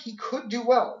looks like he could do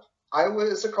well. Iowa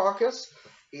is a caucus.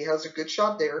 He has a good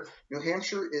shot there. New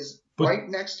Hampshire is right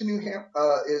next to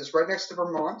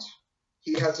Vermont.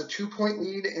 He has a 2-point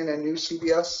lead in a new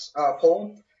CBS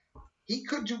poll. He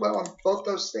could do well in both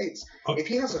those states. If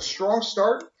he has a strong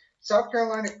start, South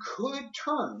Carolina could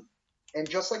turn. And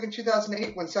just like in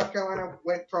 2008, when South Carolina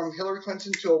went from Hillary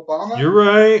Clinton to Obama, you're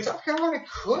right. South Carolina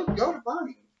could go to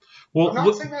Bernie. Well, I'm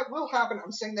not saying that will happen.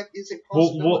 I'm saying that is a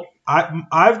possibility.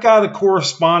 I've got a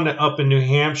correspondent up in New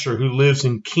Hampshire who lives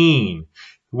in Keene,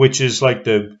 which is like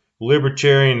the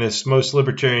most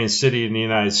libertarian city in the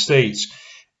United States.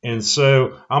 And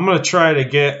so I'm going to try to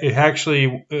get it.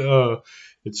 Actually,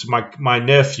 it's my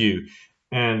nephew,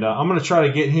 And I'm going to try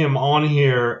to get him on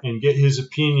here and get his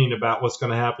opinion about what's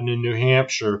going to happen in New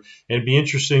Hampshire. And it'd be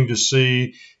interesting to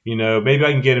see, maybe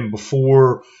I can get him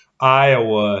before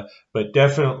Iowa, but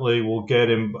definitely we'll get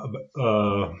him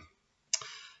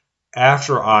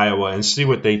after Iowa and see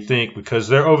what they think, because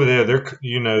they're over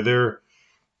there.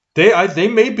 They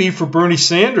may be for Bernie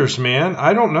Sanders, man.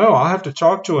 I don't know. I'll have to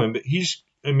talk to him, but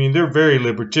they're very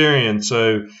libertarian,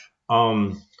 so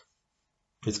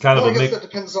it's kind Well, of I a guess mix. that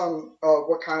depends on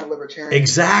what kind of libertarian.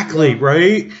 Exactly,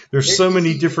 right? There's so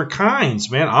many see, different kinds,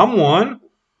 man. I'm one.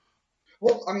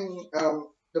 Well,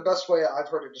 the best way I've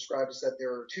heard it described is that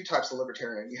there are two types of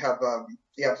libertarian. You have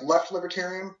left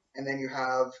libertarian, and then you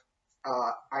have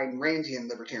Ayn Randian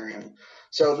libertarian.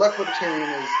 So left libertarian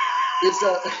is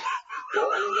well,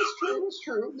 it's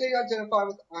true. They identify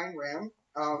with Ayn Rand.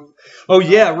 Oh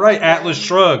yeah, right. Ayn Atlas Rand,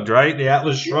 Shrugged, right? The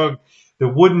Atlas Shrugged, the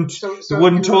wooden So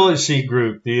toilet seat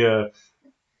group, the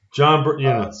John,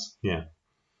 yeah.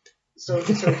 So if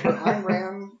you're Ayn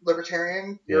Rand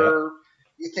libertarian,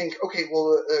 you think, okay,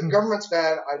 well, government's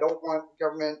bad. I don't want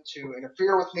government to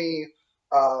interfere with me.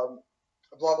 Blah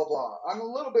blah blah. I'm a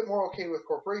little bit more okay with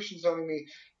corporations owning me.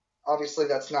 Obviously,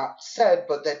 that's not said,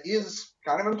 but that is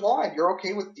kind of implied. You're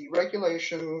okay with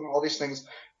deregulation, all these things.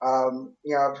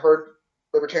 I've heard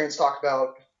libertarians talk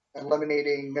about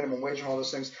eliminating minimum wage and all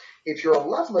those things. If you're a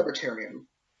left libertarian,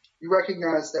 you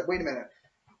recognize that, wait a minute,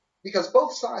 because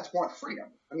both sides want freedom.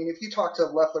 I mean, if you talk to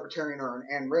a left libertarian or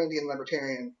an Randian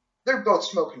libertarian, they're both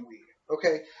smoking weed,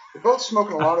 okay? They're both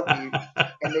smoking a lot of weed,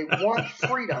 and they want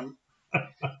freedom.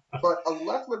 But a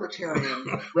left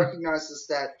libertarian recognizes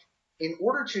that in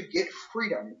order to get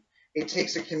freedom, it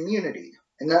takes a community,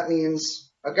 and that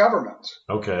means a government.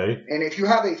 Okay. And if you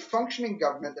have a functioning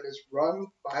government that is run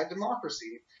by a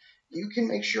democracy, you can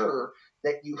make sure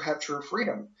that you have true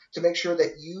freedom, to make sure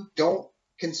that you don't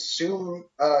consume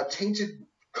a tainted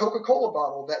Coca-Cola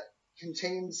bottle that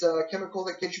contains a chemical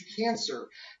that gives you cancer,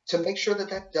 to make sure that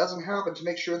that doesn't happen, to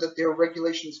make sure that there are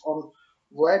regulations on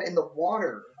lead in the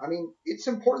water. I mean, it's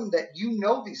important that you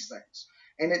know these things.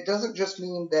 And it doesn't just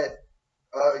mean that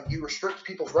you restrict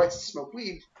people's rights to smoke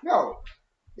weed. No,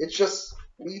 it's just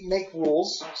we make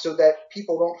rules so that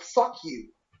people don't fuck you.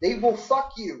 They will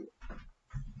fuck you.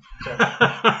 So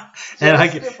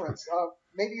that's the difference.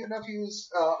 Maybe your nephew's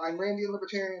Ayn Randian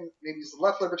libertarian, maybe he's a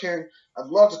left libertarian. I'd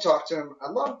love to talk to him.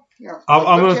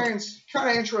 Libertarians, kind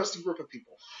of interesting group of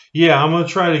people. Yeah, I'm gonna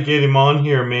try to get him on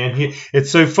here, man.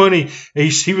 It's so funny.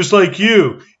 He was like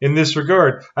you in this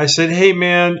regard. I said, hey,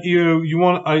 man, you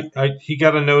want? He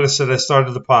got a notice that I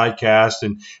started the podcast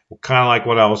and kind of like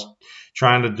what I was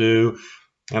trying to do.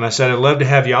 And I said, I'd love to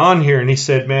have you on here. And he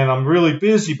said, man, I'm really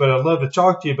busy, but I'd love to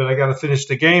talk to you, but I got to finish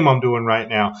the game I'm doing right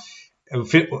now.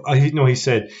 He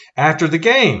said, after the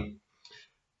game.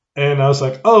 And I was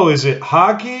like, oh, is it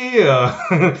hockey,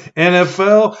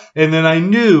 NFL? And then I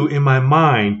knew in my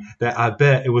mind that I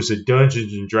bet it was a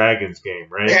Dungeons and Dragons game,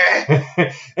 right?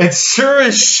 And sure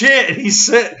as shit, he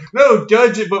said, no,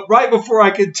 Dungeon. But right before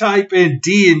I could type in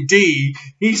D&D,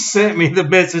 he sent me the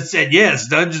message, said, yes,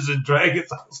 Dungeons and Dragons.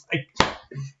 I was like,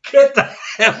 get the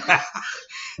hell out.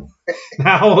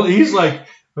 Now he's like,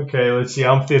 okay, let's see,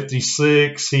 I'm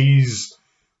 56. He's,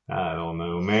 I don't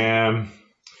know, man.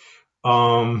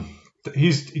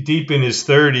 He's deep in his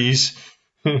 30s.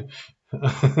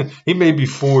 He may be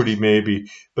 40,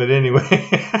 maybe. But anyway.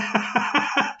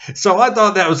 So I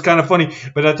thought that was kind of funny.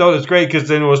 But I thought it was great because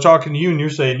then I was talking to you and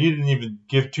you're saying you didn't even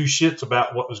give two shits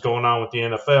about what was going on with the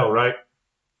NFL, right?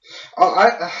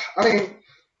 Oh, I mean,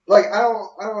 like I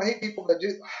don't hate people that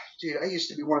do. Dude, I used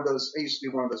to be one of those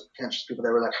pretentious people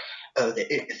that were like, oh, the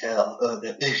NFL, oh,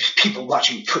 the people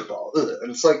watching football, and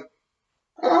it's like,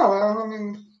 oh, I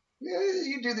mean. Yeah,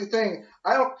 you do the thing.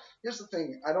 Here's the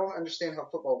thing. I don't understand how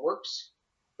football works,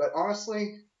 but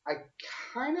honestly, I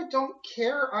kind of don't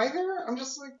care either. I'm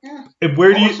just like, And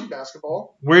where do you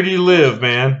basketball? Where do you live,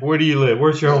 man? Where do you live?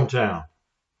 Where's your hometown?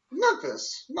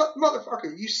 Memphis,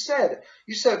 motherfucker. You said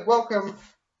welcome,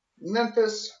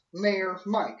 Memphis Mayor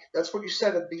Mike. That's what you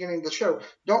said at the beginning of the show.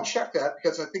 Don't check that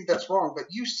because I think that's wrong. But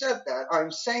you said that.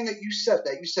 I'm saying that you said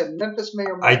that. You said Memphis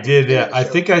Mayor Mike. I did. I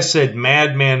think I said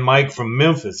Madman Mike from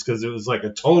Memphis because it was like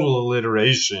a total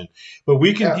alliteration. But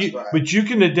but you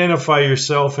can identify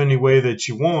yourself any way that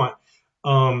you want.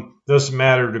 Doesn't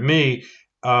matter to me.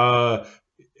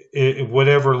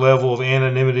 Whatever level of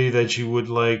anonymity that you would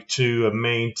like to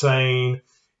maintain.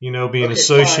 Being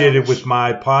associated with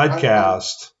my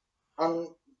podcast. I'm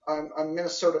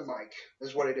Minnesota Mike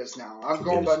is what it is now. I'm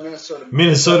going by Minnesota Mike.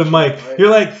 Minnesota Mike. Right? You're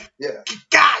like, yeah.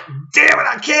 God damn it,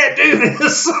 I can't do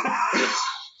this.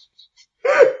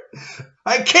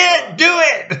 I can't do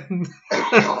it.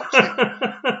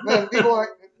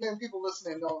 People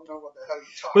listening don't know what the hell you're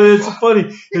talking But it's about.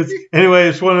 funny.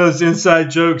 It's one of those inside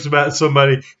jokes about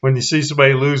somebody when you see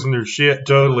somebody losing their shit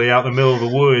totally out in the middle of the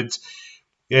woods.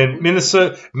 And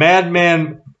Minnesota,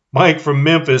 Madman Mike from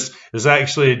Memphis is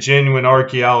actually a genuine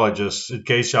archaeologist, in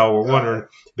case y'all were wondering.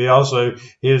 But also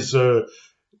his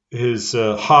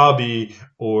hobby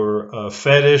or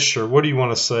fetish, or what do you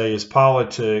want to say, is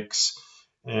politics.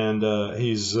 And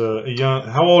he's a young.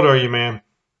 How old are you, man?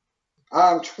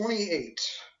 I'm 28.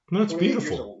 That's 28 beautiful.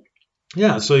 years old.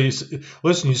 Yeah, so you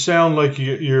sound like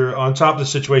you're on top of the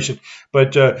situation,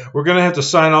 but we're gonna have to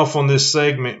sign off on this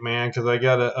segment, man, because I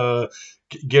gotta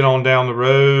get on down the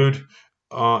road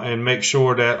and make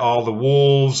sure that all the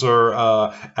wolves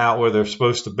are out where they're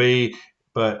supposed to be.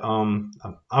 But I'm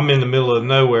in the middle of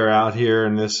nowhere out here,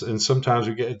 and sometimes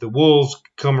we get the wolves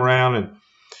come around and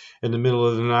in the middle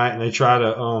of the night and they try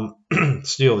to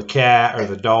steal the cat or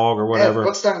the dog or whatever. Ed,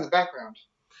 what's that in the background?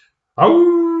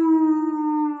 Oh.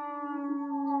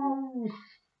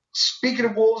 Speaking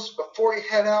of wolves, before you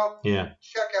head out,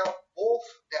 check out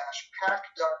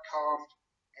wolf-pack.com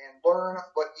and learn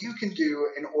what you can do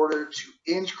in order to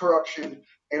end corruption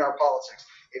in our politics.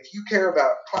 If you care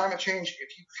about climate change,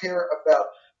 if you care about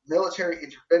military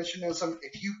interventionism,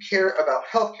 if you care about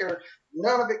healthcare,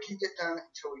 none of it can get done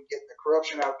until we get the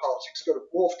corruption out of politics. Go to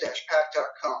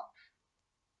wolf-pack.com.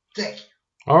 Thank you.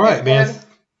 All right, man.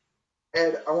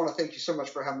 Ed, I want to thank you so much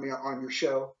for having me on your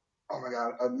show. Oh my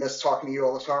God, I miss talking to you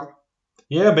all the time.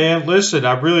 Yeah, man. Listen,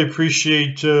 I really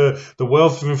appreciate the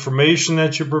wealth of information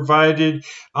that you provided.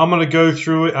 I'm going to go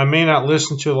through it. I may not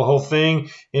listen to the whole thing.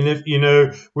 And if,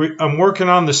 I'm working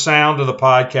on the sound of the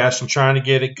podcast and trying to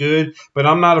get it good, but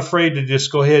I'm not afraid to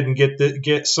just go ahead and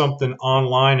get something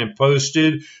online and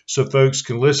posted so folks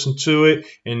can listen to it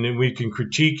and then we can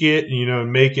critique it,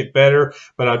 and make it better.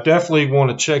 But I definitely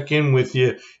want to check in with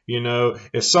you.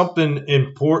 If something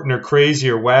important or crazy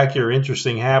or wacky or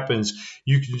interesting happens,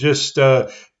 you can just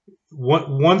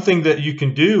one thing that you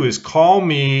can do is call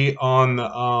me on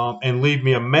and leave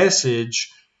me a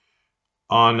message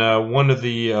on one of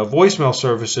the voicemail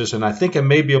services, and I think I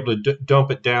may be able to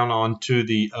dump it down onto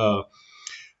the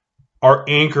our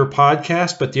Anchor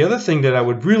podcast. But the other thing that I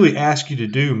would really ask you to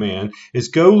do, man, is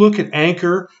go look at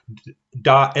Anchor.fm.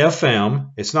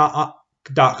 It's not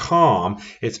 .com.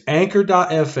 It's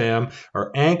Anchor.fm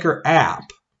or Anchor app.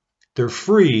 They're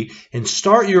free, and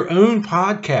start your own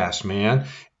podcast, man.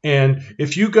 And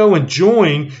if you go and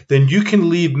join, then you can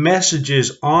leave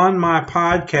messages on my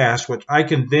podcast, which I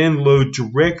can then load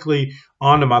directly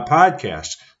onto my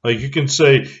podcast. Like you can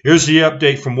say, here's the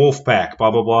update from Wolfpack, blah,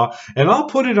 blah, blah. And I'll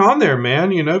put it on there,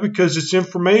 man, because it's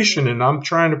information and I'm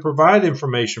trying to provide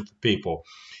information for people.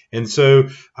 And so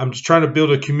I'm just trying to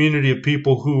build a community of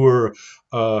people who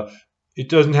are it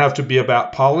doesn't have to be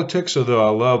about politics, although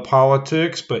I love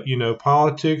politics, but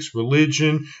politics,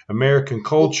 religion, American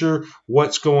culture,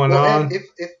 what's going on.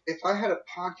 If I had a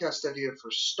podcast idea for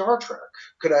Star Trek,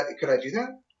 could I do that?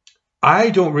 I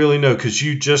don't really know, because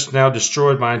you just now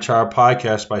destroyed my entire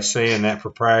podcast by saying that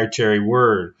proprietary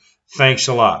word. Thanks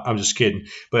a lot. I'm just kidding,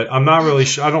 but I'm not really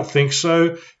sure. I don't think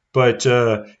so, but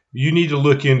you need to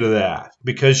look into that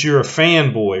because you're a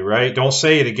fanboy, right? Don't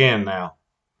say it again now.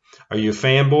 Are you a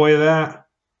fanboy of that?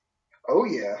 Oh,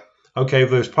 yeah. Okay,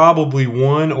 there's probably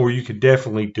one, or you could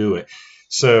definitely do it.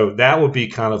 So that would be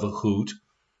kind of a hoot.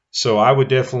 So I would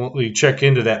definitely check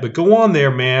into that. But go on there,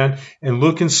 man, and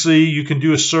look and see. You can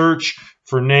do a search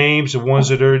for names of ones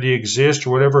that already exist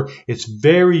or whatever. It's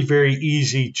very, very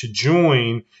easy to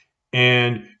join,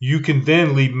 and you can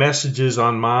then leave messages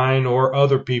on mine or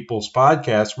other people's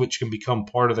podcasts, which can become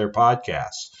part of their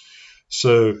podcasts.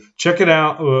 So check it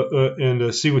out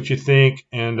and see what you think,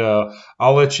 and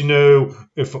I'll let you know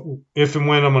if and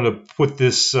when I'm going to put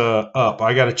this up.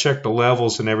 I got to check the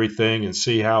levels and everything and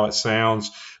see how it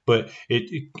sounds, but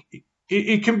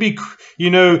it can be,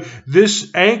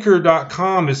 this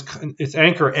Anchor.com it's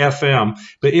Anchor FM,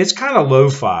 but it's kind of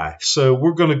lo-fi, so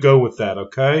we're going to go with that,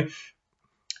 okay?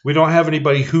 We don't have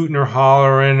anybody hooting or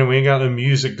hollering, and we ain't got no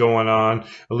music going on,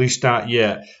 at least not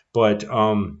yet, but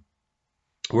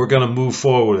we're going to move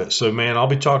forward with it. So, man, I'll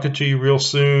be talking to you real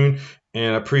soon,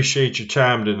 and I appreciate your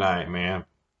time tonight, man.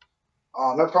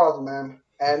 Oh, no problem, man.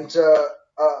 And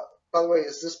by the way,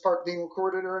 is this part being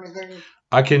recorded or anything?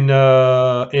 I can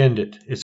end it. It's